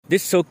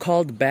This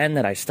so-called band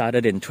that I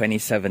started in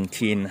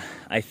 2017,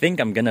 I think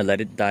I'm gonna let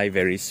it die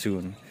very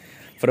soon.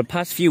 For the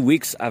past few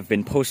weeks, I've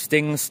been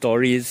posting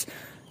stories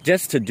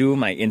just to do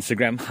my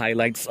Instagram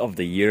highlights of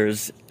the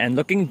years, and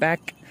looking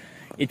back,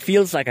 it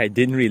feels like I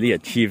didn't really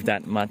achieve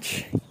that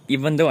much.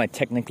 Even though I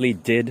technically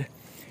did,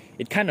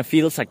 it kind of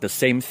feels like the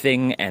same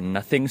thing and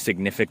nothing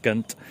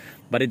significant,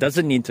 but it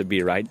doesn't need to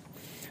be, right?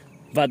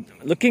 But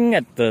looking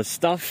at the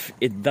stuff,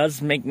 it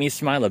does make me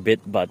smile a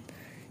bit, but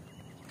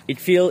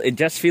it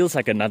just feels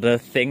like another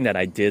thing that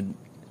I did,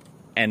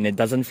 and it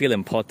doesn't feel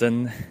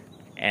important,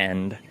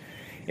 and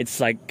it's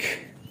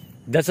like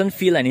doesn't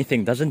feel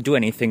anything, doesn't do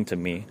anything to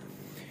me.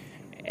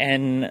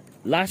 And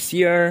last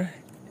year,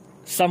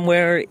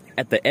 somewhere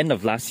at the end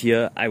of last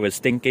year, I was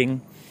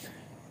thinking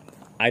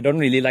I don't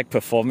really like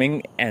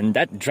performing, and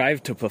that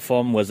drive to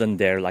perform wasn't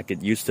there like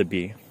it used to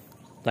be.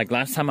 Like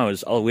last time I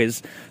was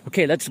always,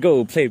 okay, let's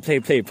go, play,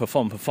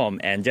 perform,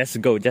 and just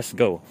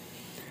go.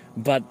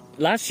 But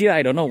last year,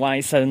 I don't know why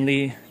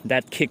suddenly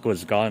that kick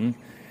was gone.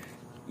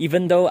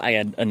 Even though I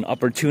had an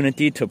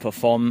opportunity to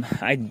perform,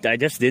 I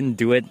just didn't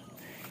do it.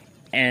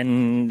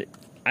 And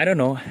I don't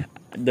know,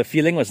 the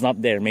feeling was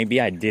not there. Maybe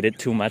I did it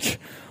too much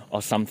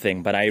or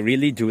something, but I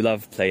really do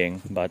love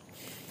playing. But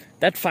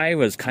that fire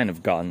was kind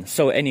of gone.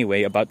 So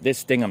anyway, about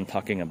this thing I'm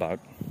talking about.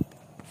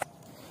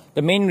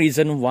 The main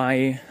reason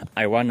why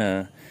I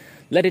wanna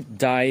let it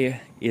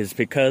die is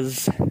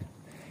because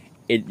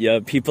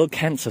people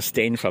can't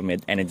sustain from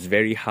it, and it's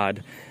very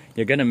hard.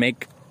 You're gonna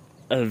make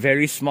a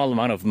very small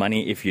amount of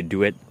money if you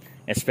do it,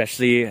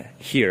 especially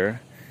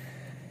here.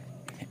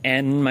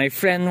 And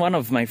one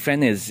of my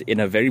friends is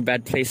in a very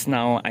bad place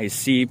now. I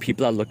see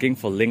people are looking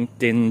for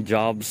LinkedIn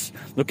jobs,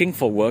 looking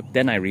for work.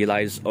 Then I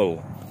realize,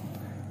 oh,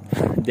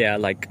 they're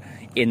like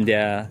in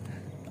their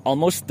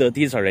almost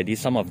 30s already,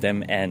 some of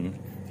them, and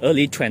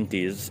early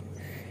 20s.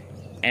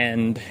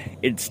 And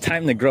it's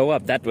time to grow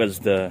up. That was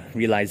the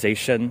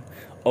realization.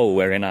 Oh,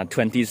 we're in our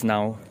 20s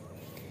now,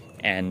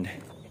 and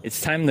it's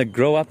time to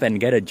grow up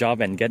and get a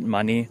job and get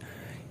money.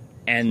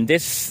 And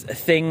this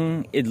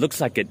thing, it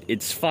looks like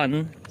it's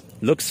fun,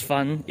 looks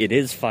fun, it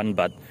is fun,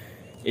 but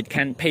it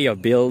can't pay your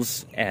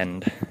bills.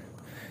 And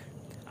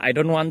I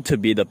don't want to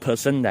be the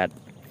person that,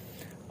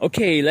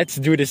 okay, let's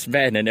do this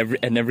band,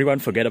 and everyone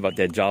forget about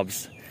their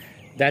jobs.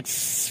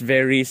 That's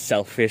very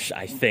selfish,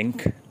 I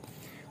think.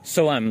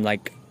 So I'm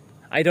like,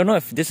 I don't know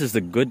if this is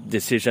a good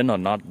decision or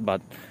not,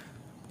 but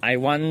I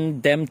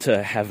want them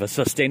to have a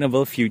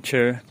sustainable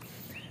future.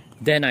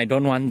 Then I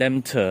don't want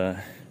them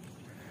to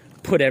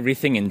put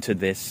everything into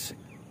this.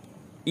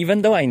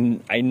 Even though I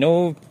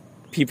know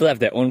people have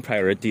their own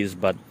priorities,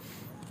 but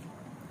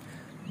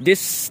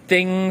this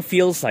thing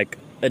feels like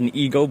an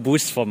ego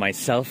boost for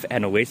myself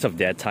and a waste of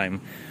their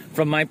time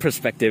from my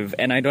perspective.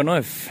 And I don't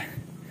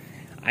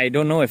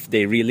know if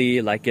they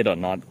really like it or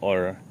not,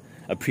 or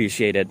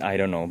appreciate it. I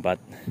don't know, but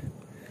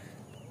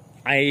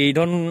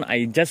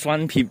I just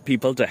want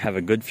people to have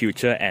a good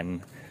future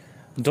and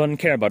don't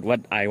care about what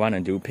I want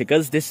to do,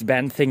 because this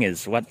band thing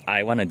is what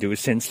I want to do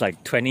since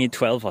like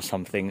 2012 or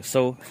something.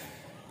 So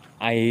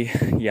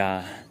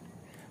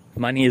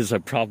money is a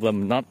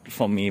problem, not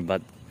for me,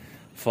 but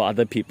for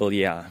other people,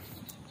 yeah.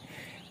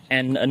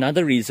 And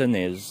another reason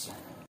is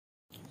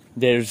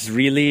there's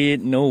really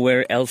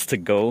nowhere else to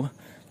go.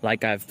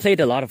 Like, I've played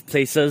a lot of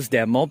places,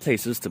 there are more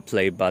places to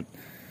play, but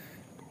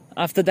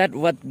after that,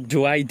 what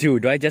do I do?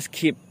 Do I just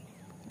keep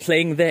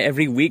playing there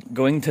every week,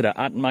 going to the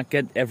art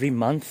market every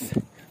month,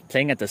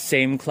 playing at the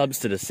same clubs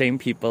to the same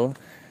people?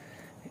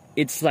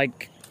 It's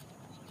like,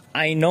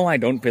 I know I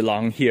don't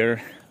belong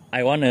here.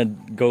 I want to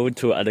go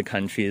to other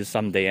countries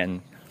someday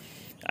and,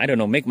 I don't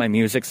know, make my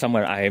music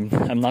somewhere.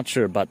 I'm not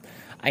sure, but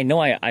I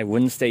know I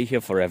wouldn't stay here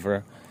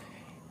forever.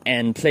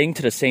 And playing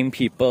to the same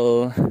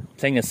people,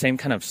 playing the same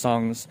kind of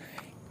songs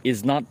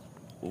is not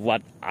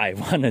what I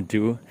want to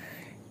do.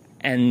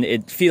 And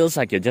it feels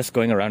like you're just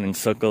going around in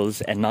circles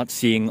and not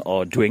seeing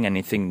or doing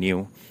anything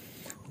new.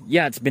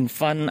 Yeah, it's been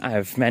fun.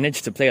 I've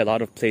managed to play a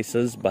lot of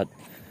places, but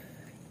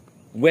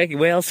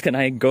where else can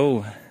I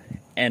go?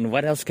 And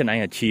what else can I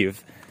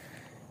achieve?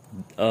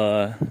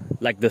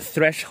 Like, the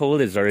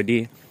threshold is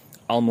already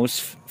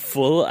almost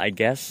full, I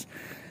guess.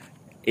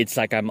 It's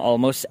like I'm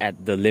almost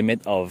at the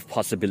limit of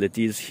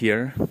possibilities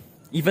here.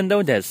 Even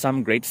though there's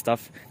some great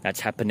stuff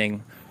that's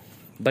happening,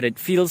 but it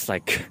feels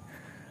like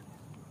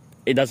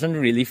it doesn't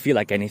really feel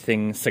like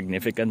anything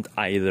significant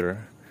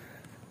either.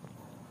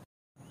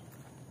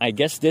 I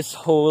guess this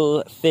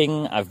whole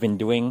thing I've been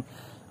doing,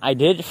 I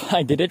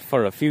did it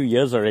for a few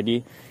years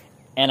already,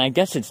 and I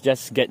guess it's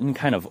just getting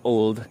kind of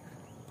old.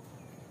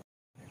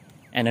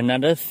 And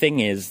another thing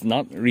is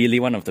not really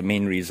one of the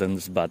main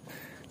reasons, but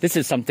this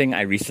is something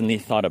I recently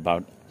thought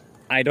about.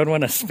 I don't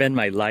want to spend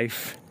my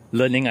life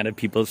learning other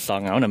people's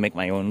songs. I want to make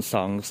my own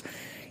songs.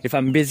 If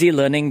I'm busy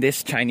learning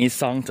this Chinese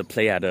song to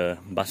play at a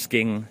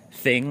busking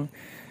thing,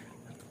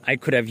 I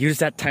could have used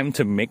that time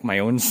to make my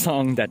own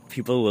song that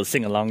people will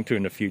sing along to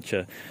in the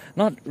future.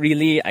 Not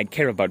really I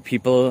care about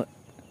people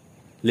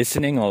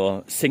listening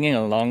or singing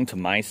along to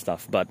my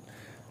stuff, but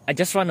I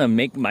just want to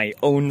make my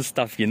own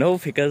stuff, you know,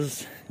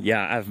 because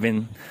yeah, I've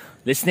been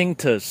listening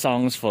to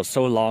songs for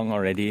so long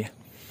already.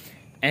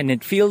 And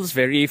it feels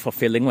very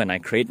fulfilling when I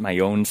create my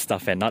own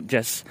stuff and not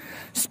just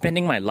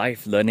spending my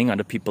life learning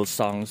other people's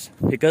songs.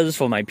 Because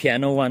for my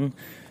piano one,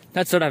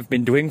 that's what I've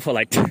been doing for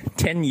like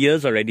 10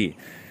 years already.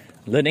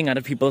 Learning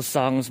other people's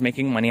songs,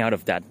 making money out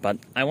of that. But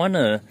I want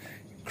to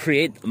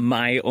create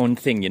my own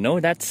thing, you know?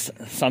 That's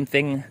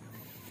something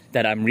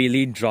that I'm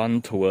really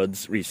drawn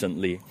towards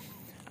recently.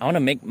 I want to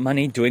make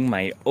money doing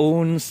my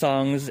own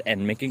songs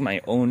and making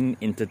my own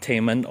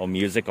entertainment or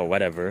music or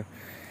whatever.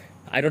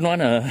 I don't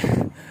want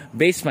to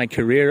base my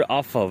career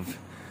off of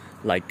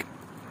like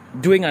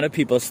doing other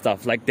people's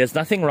stuff. Like there's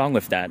nothing wrong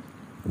with that.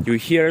 You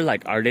hear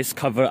like artists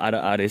cover other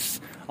artists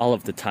all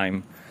of the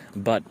time.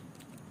 But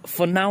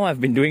for now,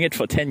 I've been doing it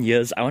for 10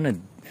 years. I want to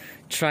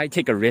try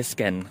take a risk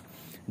and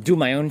do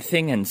my own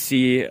thing and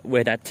see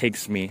where that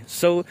takes me.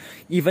 So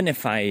even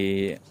if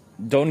I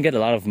don't get a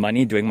lot of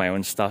money doing my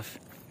own stuff,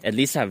 at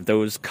least I have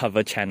those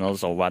cover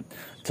channels or what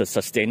to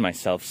sustain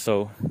myself.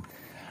 So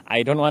I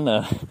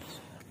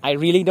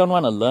really don't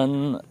want to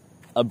learn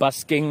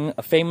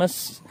a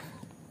famous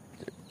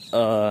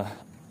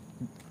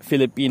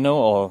Filipino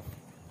or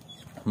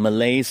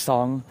Malay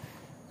song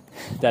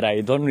that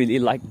I don't really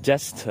like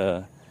just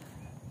to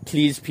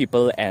please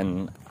people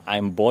and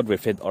I'm bored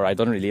with it or I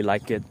don't really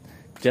like it.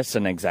 Just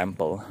an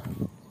example.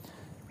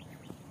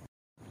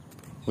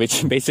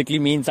 Which basically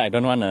means I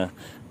don't want to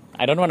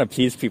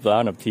please people, I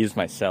want to please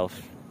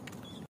myself.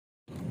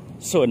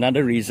 So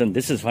another reason,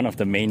 this is one of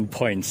the main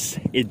points,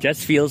 it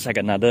just feels like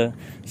another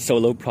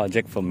solo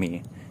project for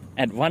me.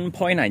 At one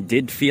point I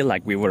did feel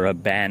like we were a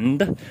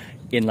band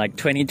in like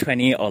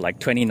 2020 or like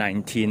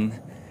 2019.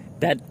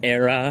 That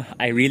era,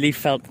 I really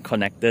felt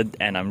connected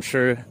and I'm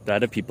sure the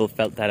other people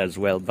felt that as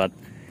well. But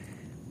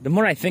the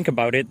more I think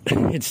about it,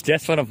 it's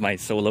just one of my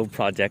solo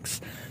projects.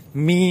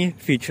 Me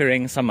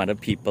featuring some other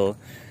people.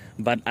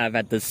 But I've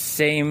had the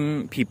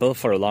same people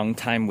for a long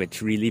time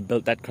which really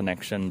built that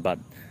connection. But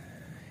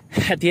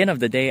at the end of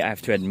the day, I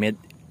have to admit,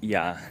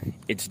 yeah,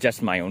 it's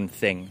just my own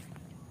thing.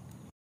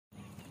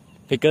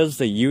 Because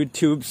the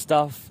YouTube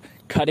stuff,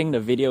 cutting the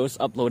videos,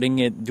 uploading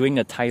it, doing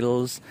the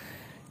titles,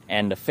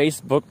 and the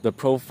Facebook, the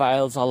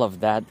profiles, all of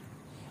that,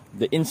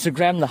 the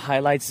Instagram, the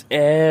highlights,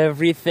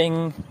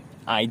 everything,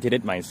 I did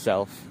it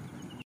myself.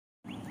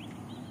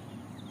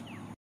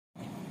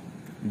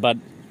 But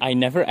I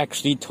never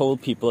actually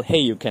told people, hey,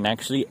 you can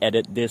actually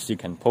edit this, you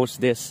can post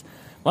this.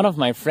 One of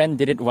my friends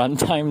did it one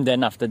time,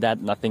 then after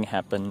that, nothing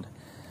happened.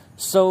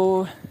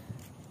 So,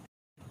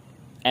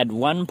 at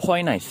one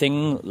point, I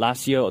think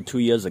last year or 2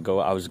 years ago,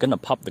 I was gonna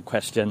pop the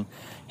question,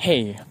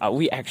 hey, are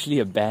we actually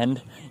a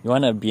band? You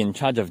wanna be in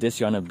charge of this,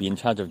 you wanna be in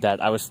charge of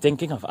that? I was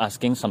thinking of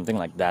asking something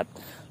like that.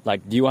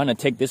 Like, do you wanna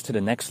take this to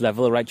the next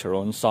level, write your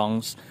own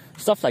songs?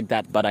 Stuff like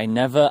that, but I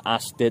never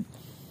asked it.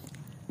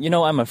 You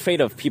know, I'm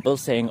afraid of people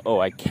saying, oh,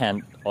 I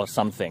can't, or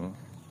something.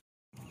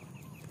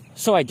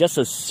 So I just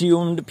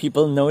assumed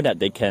people know that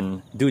they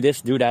can do this,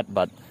 do that,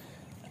 but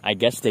I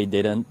guess they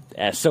didn't.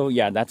 So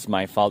yeah, that's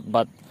my fault.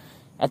 But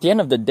at the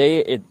end of the day,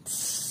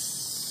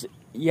 it's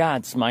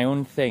my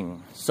own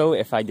thing. So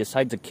if I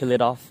decide to kill it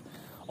off,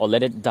 or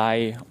let it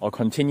die, or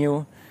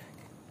continue,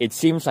 it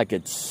seems like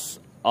it's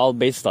all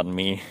based on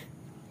me.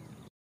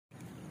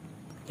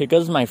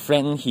 Because my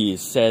friend, he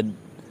said,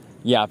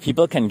 yeah,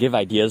 people can give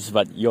ideas,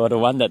 but you're the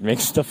one that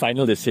makes the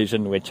final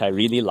decision, which I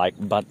really like.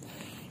 But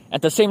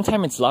at the same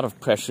time, it's a lot of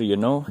pressure, you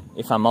know?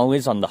 If I'm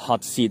always on the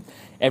hot seat,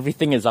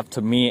 everything is up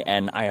to me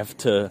and I have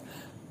to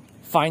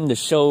find the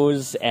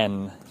shows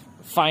and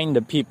find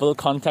the people,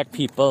 contact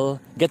people,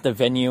 get the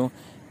venue.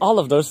 All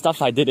of those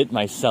stuff, I did it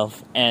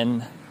myself.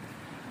 And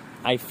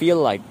I feel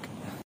like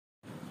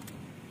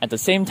at the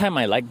same time,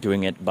 I like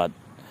doing it, but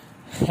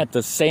at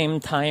the same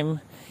time,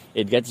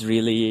 it gets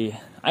really,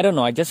 I don't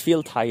know, I just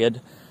feel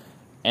tired.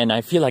 And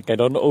I feel like I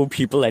don't owe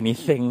people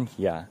anything,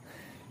 yeah.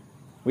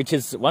 Which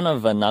is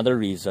another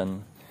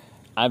reason.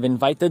 I've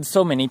invited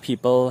so many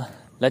people,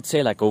 let's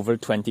say like over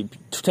 20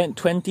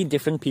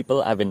 different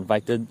people I've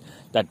invited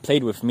that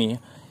played with me.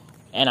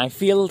 And I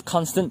feel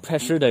constant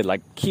pressure to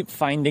like keep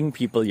finding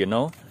people, you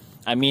know?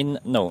 I mean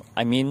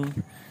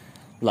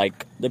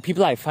like the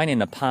people I find in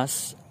the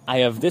past, I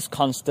have this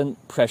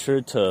constant pressure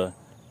to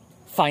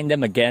find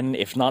them again.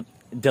 If not,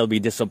 they'll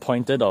be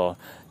disappointed or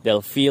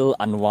they'll feel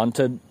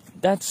unwanted.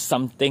 That's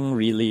something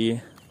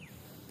really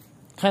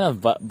kind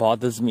of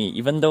bothers me,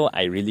 even though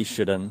I really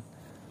shouldn't.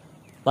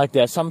 Like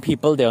there are some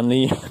people, they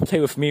only play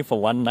with me for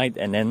one night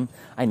and then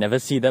I never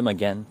see them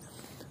again.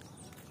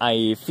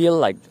 I feel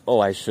like, oh,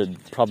 I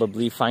should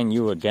probably find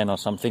you again or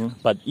something.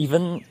 But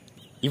even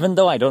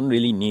though I don't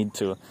really need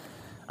to,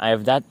 I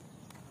have that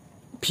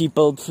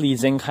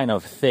people-pleasing kind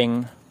of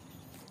thing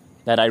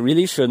that I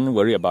really shouldn't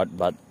worry about,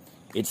 but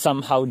it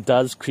somehow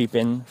does creep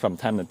in from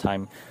time to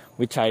time,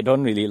 which I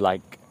don't really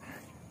like.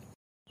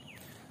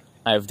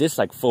 I have this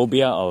like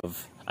phobia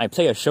of, I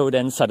play a show,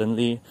 then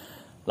suddenly,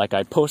 like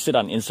I post it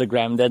on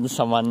Instagram, then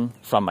someone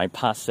from my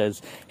past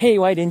says, hey,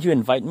 why didn't you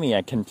invite me?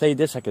 I can play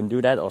this, I can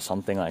do that, or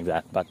something like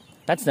that. But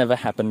that's never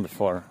happened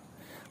before.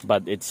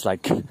 but it's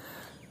like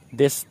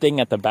this thing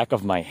at the back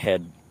of my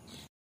head.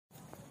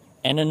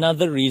 And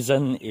another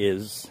reason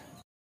is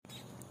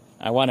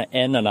I want to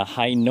end on a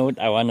high note.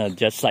 I want to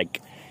just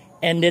like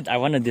end it. I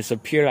want to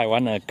disappear. I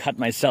want to cut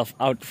myself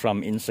out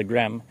from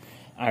Instagram.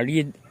 I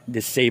already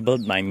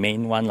disabled my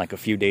main one like a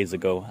few days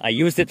ago. I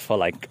used it for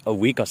like a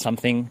week or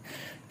something.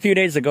 A few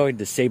days ago, I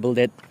disabled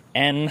it.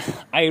 And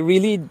I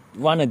really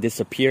want to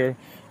disappear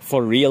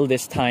for real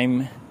this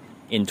time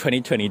in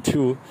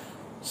 2022.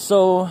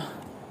 So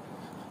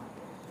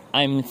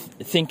I'm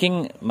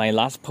thinking my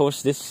last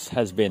post, this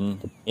has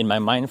been in my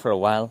mind for a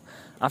while.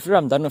 After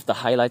I'm done with the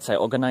highlights, I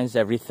organize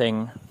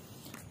everything.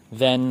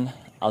 Then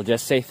I'll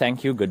just say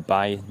thank you,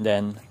 goodbye,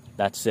 then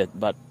that's it.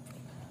 But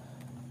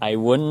I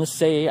wouldn't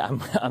say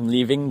I'm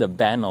leaving the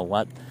band or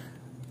what.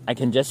 I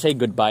can just say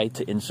goodbye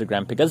to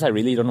Instagram because I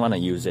really don't want to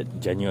use it,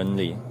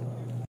 genuinely.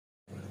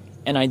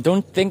 And I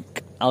don't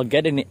think I'll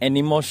get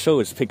any more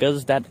shows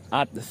because that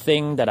art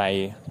thing that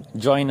I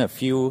joined a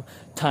few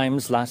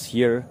times last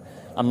year,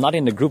 I'm not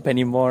in the group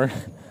anymore.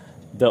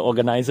 The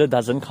organizer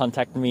doesn't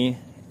contact me.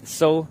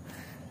 So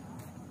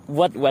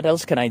what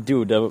else can I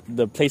do?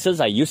 The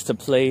places I used to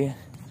play,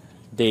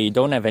 they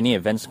don't have any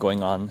events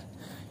going on.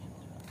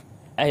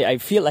 I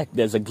feel like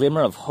there's a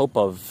glimmer of hope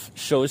of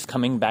shows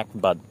coming back,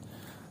 but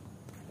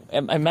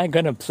am I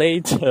gonna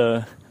play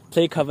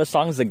cover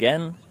songs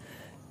again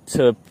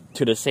to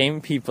the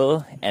same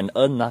people and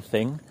earn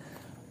nothing?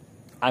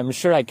 I'm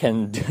sure I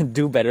can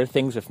do better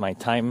things with my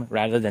time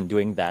rather than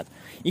doing that.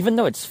 Even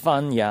though it's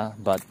fun, yeah,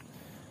 but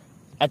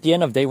at the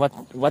end of the day,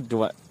 what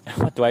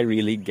do I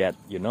really get,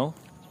 you know?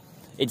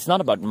 It's not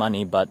about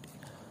money, but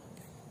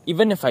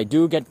even if I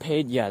do get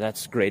paid, yeah,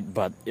 that's great,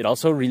 but it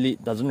also really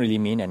doesn't really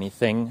mean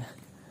anything.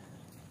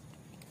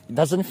 It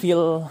doesn't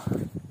feel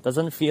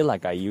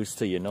like I used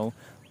to, you know,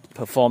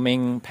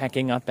 performing,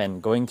 packing up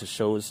and going to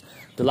shows.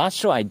 The last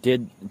show I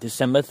did,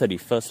 December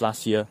 31st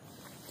last year,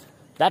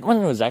 that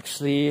one was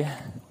actually,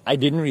 I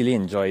didn't really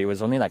enjoy. It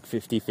was only like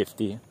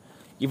 50-50,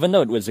 even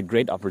though it was a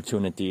great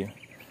opportunity.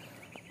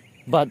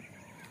 But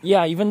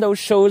yeah, even though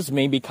shows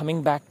may be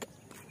coming back,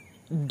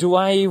 do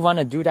I want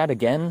to do that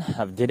again?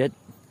 I've did it.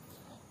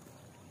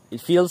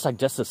 It feels like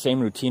just the same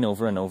routine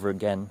over and over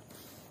again.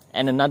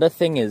 And another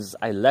thing is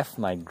I left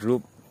my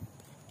group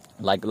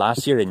like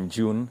last year in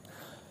June,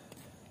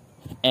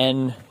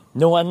 and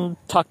no one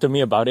talked to me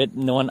about it.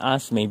 No one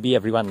asked. Maybe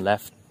everyone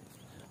left.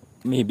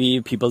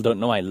 Maybe people don't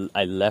know I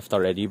left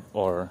already,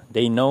 or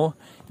they know,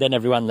 then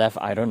everyone left.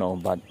 I don't know,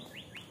 but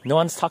no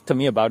one's talked to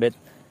me about it.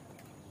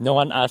 No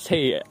one asked,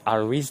 hey,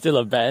 are we still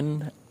a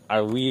band?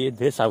 Are we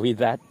this? Are we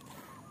that?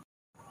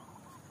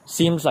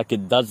 Seems like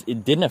it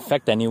didn't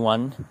affect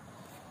anyone.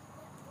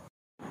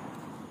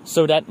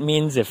 So that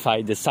means if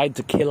I decide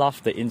to kill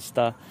off the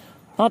Insta,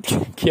 not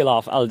kill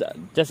off, I'll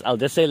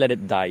just say let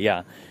it die,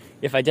 yeah.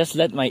 If I just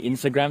let my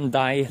Instagram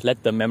die,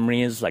 let the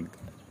memories like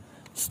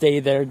stay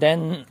there,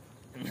 then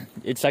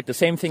it's like the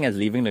same thing as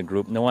leaving the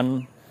group. No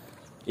one,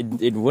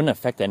 it wouldn't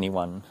affect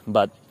anyone.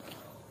 But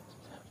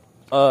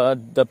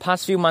the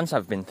past few months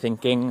I've been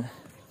thinking,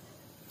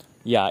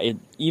 yeah,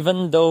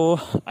 even though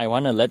I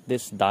want to let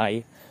this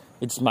die,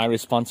 it's my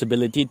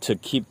responsibility to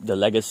keep the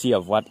legacy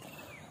of what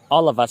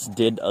all of us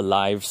did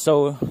alive.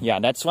 So yeah,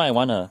 that's why I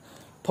want to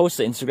post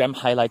the Instagram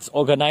highlights,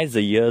 organize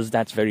the years.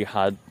 That's very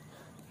hard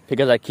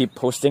because I keep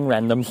posting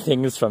random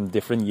things from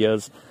different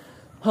years.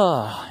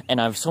 And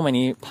I have so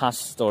many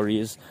past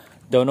stories.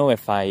 Don't know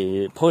if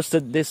I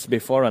posted this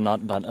before or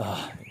not, but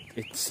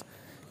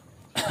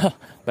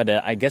but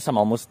I guess I'm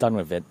almost done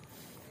with it.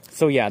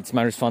 So yeah, it's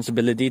my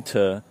responsibility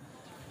to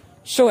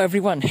show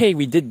everyone, hey,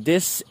 we did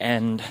this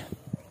and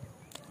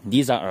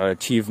these are our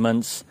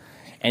achievements.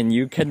 And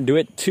you can do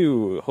it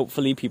too.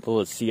 Hopefully people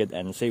will see it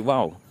and say,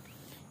 wow,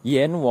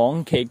 Yan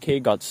Wong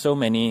KK got so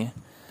many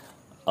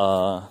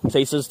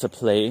places to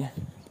play.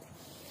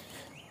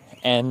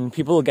 And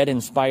people will get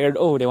inspired.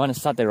 Oh, they want to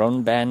start their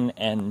own band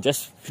and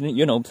just,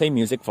 you know, play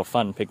music for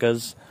fun.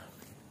 Because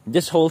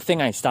this whole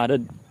thing I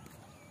started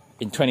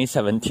in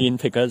 2017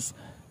 because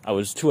I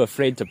was too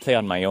afraid to play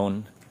on my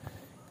own.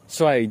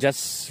 So I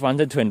just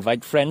wanted to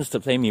invite friends to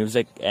play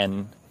music,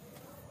 and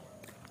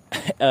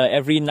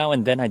every now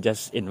and then I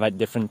just invite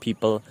different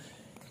people,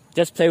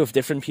 just play with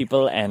different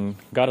people, and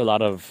got a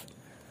lot of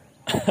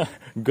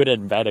good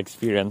and bad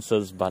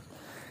experiences. But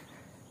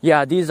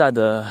yeah, these are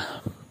the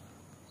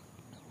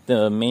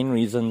main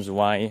reasons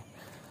why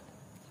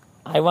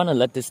I want to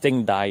let this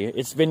thing die.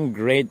 It's been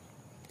great,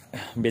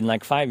 been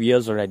like 5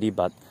 years already,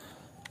 but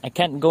I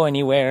can't go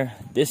anywhere.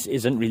 This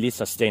isn't really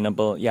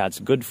sustainable. Yeah, it's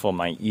good for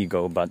my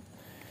ego, but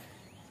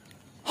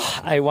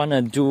I want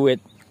to do it.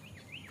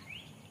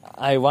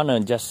 I want to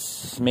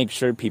just make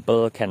sure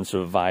people can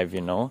survive,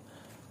 you know.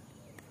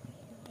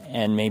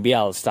 And maybe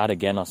I'll start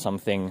again or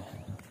something.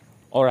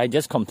 Or I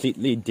just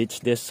completely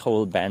ditch this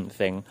whole band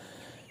thing.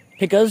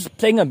 Because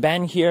playing a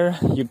band here,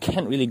 you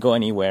can't really go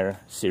anywhere,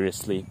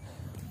 seriously.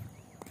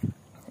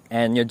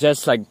 And you're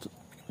just like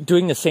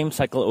doing the same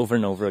cycle over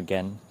and over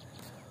again.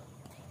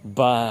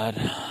 But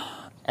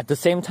at the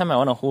same time, I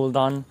want to hold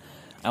on.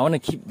 I want to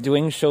keep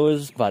doing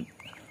shows, but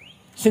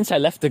since I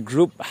left the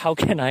group, how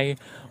can I,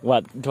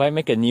 do I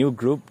make a new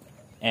group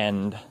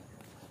and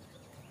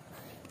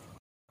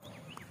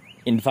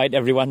invite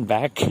everyone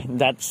back?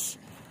 That's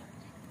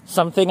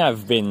something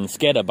I've been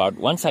scared about.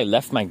 Once I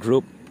left my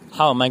group,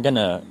 how am I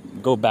gonna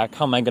go back?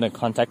 How am I gonna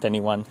contact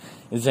anyone?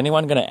 Is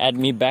anyone gonna add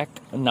me back?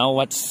 Now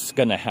what's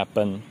gonna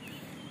happen?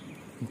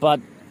 But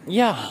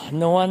yeah,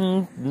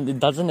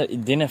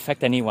 it didn't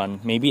affect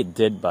anyone. Maybe it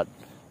did, but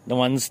no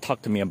one's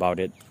talked to me about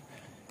it.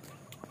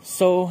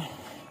 So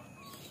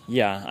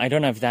yeah, I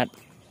don't have that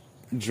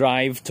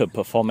drive to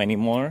perform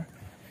anymore.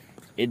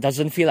 It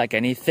doesn't feel like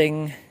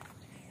anything,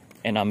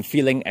 and I'm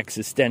feeling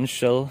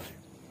existential.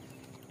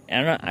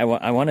 And I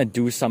want to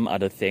do some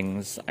other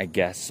things, I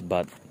guess,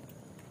 but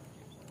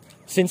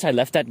since I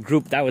left that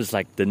group, that was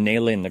like the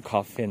nail in the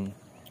coffin.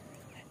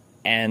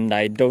 And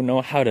I don't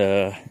know how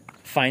to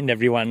find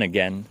everyone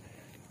again,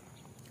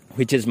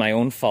 which is my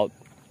own fault.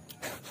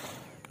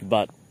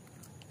 But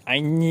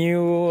I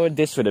knew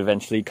this would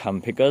eventually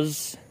come,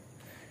 because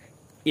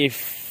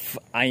if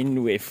I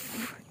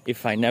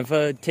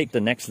never take the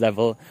next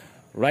level,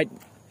 write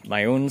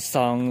my own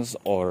songs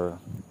or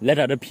let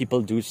other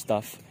people do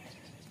stuff,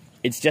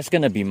 it's just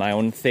gonna be my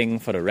own thing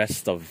for the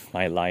rest of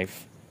my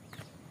life.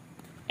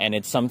 And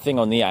it's something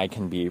only I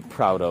can be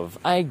proud of,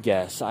 I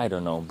guess. I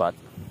don't know, but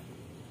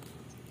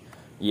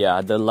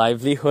yeah, the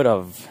livelihood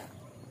of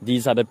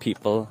these other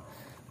people,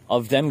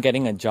 of them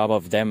getting a job,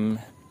 of them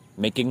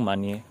making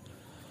money.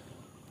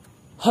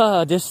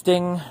 This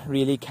thing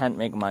really can't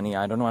make money.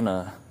 I don't want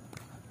to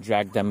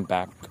drag them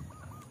back.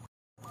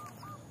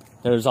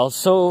 There's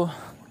also,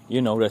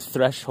 the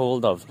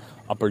threshold of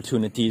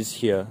opportunities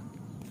here.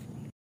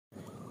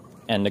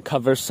 And the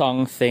cover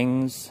song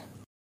things.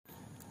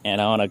 And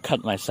I want to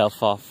cut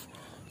myself off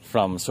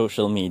from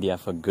social media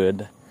for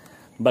good.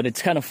 But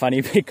it's kind of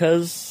funny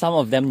because some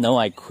of them know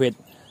I quit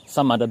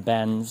some other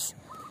bands.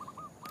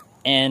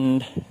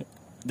 And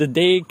the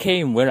day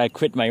came where I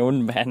quit my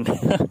own band.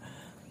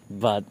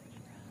 But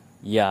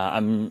yeah,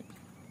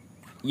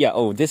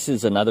 this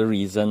is another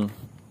reason.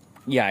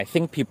 Yeah, I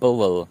think people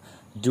will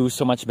do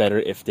so much better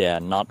if they are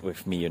not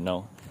with me,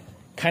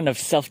 Kind of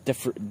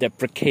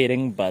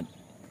self-deprecating, but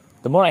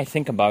the more I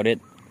think about it,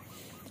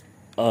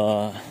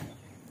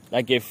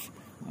 like if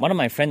one of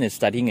my friends is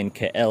studying in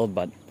KL,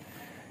 but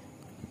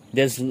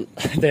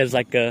there's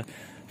like a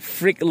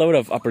freak load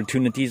of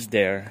opportunities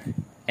there.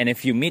 And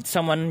if you meet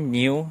someone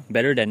new,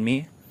 better than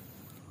me,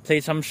 play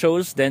some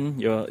shows, then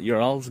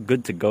you're all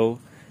good to go.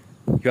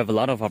 You have a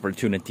lot of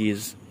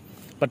opportunities.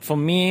 But for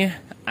me,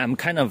 I'm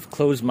kind of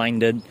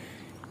close-minded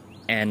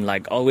and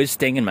like always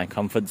staying in my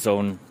comfort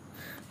zone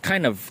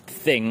kind of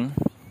thing.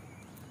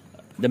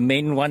 The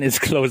main one is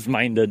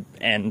close-minded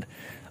and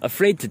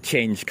afraid to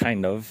change,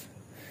 kind of.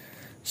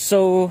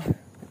 So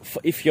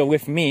if you're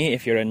with me,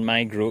 if you're in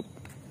my group,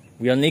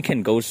 we only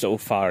can go so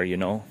far,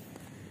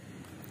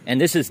 And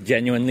this is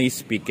genuinely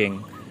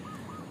speaking.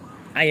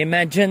 I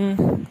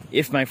imagine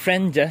if my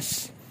friend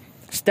just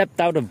stepped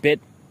out a bit,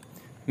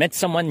 met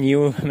someone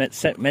new, met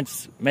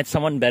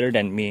someone better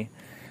than me,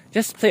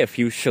 just play a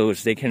few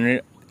shows, they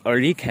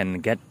already can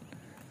get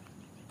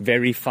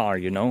very far,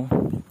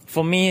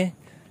 For me,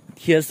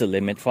 here's the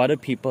limit. For other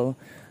people,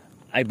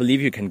 I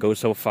believe you can go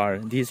so far.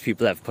 These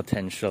people have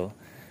potential.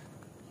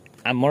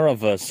 I'm more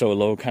of a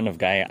solo kind of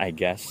guy, I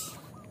guess.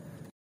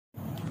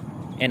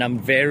 And I'm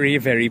very,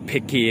 very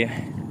picky.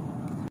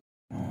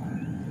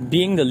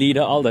 Being the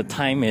leader all the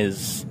time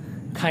is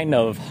kind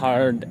of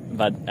hard,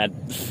 but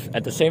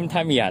at the same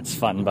time, yeah, it's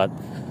fun. But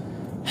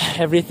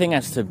everything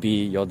has to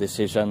be your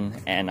decision,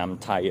 and I'm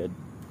tired.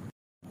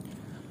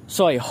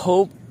 So I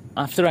hope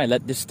after I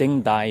let this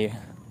thing die,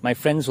 my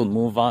friends will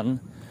move on,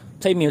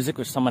 play music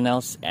with someone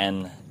else,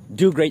 and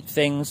do great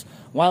things.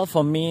 While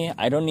for me,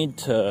 I don't need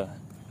to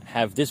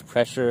have this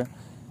pressure.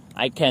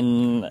 I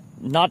can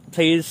not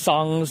play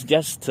songs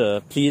just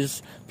to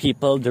please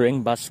people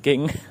during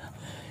busking.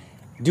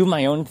 Do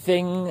my own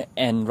thing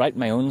and write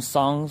my own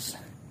songs.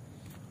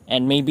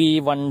 And maybe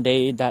one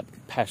day that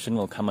passion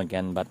will come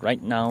again. But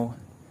right now,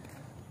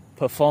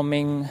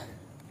 performing,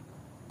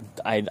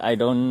 I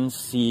don't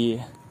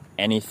see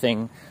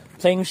anything.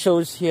 Playing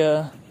shows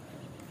here,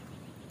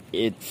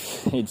 it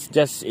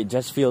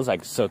just feels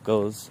like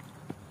circles.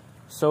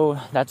 So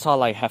that's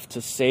all I have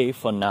to say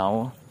for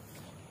now.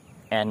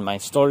 And my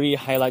story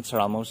highlights are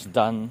almost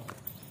done.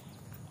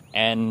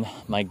 And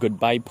my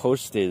goodbye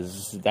post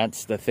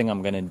that's the thing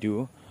I'm gonna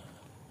do.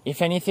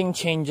 If anything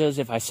changes,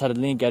 if I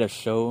suddenly get a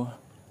show,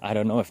 I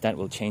don't know if that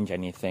will change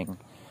anything.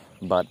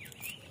 But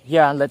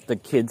yeah, let the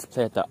kids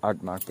play at the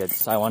art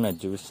markets. I wanna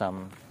do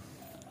some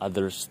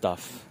other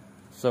stuff.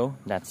 So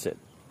that's it.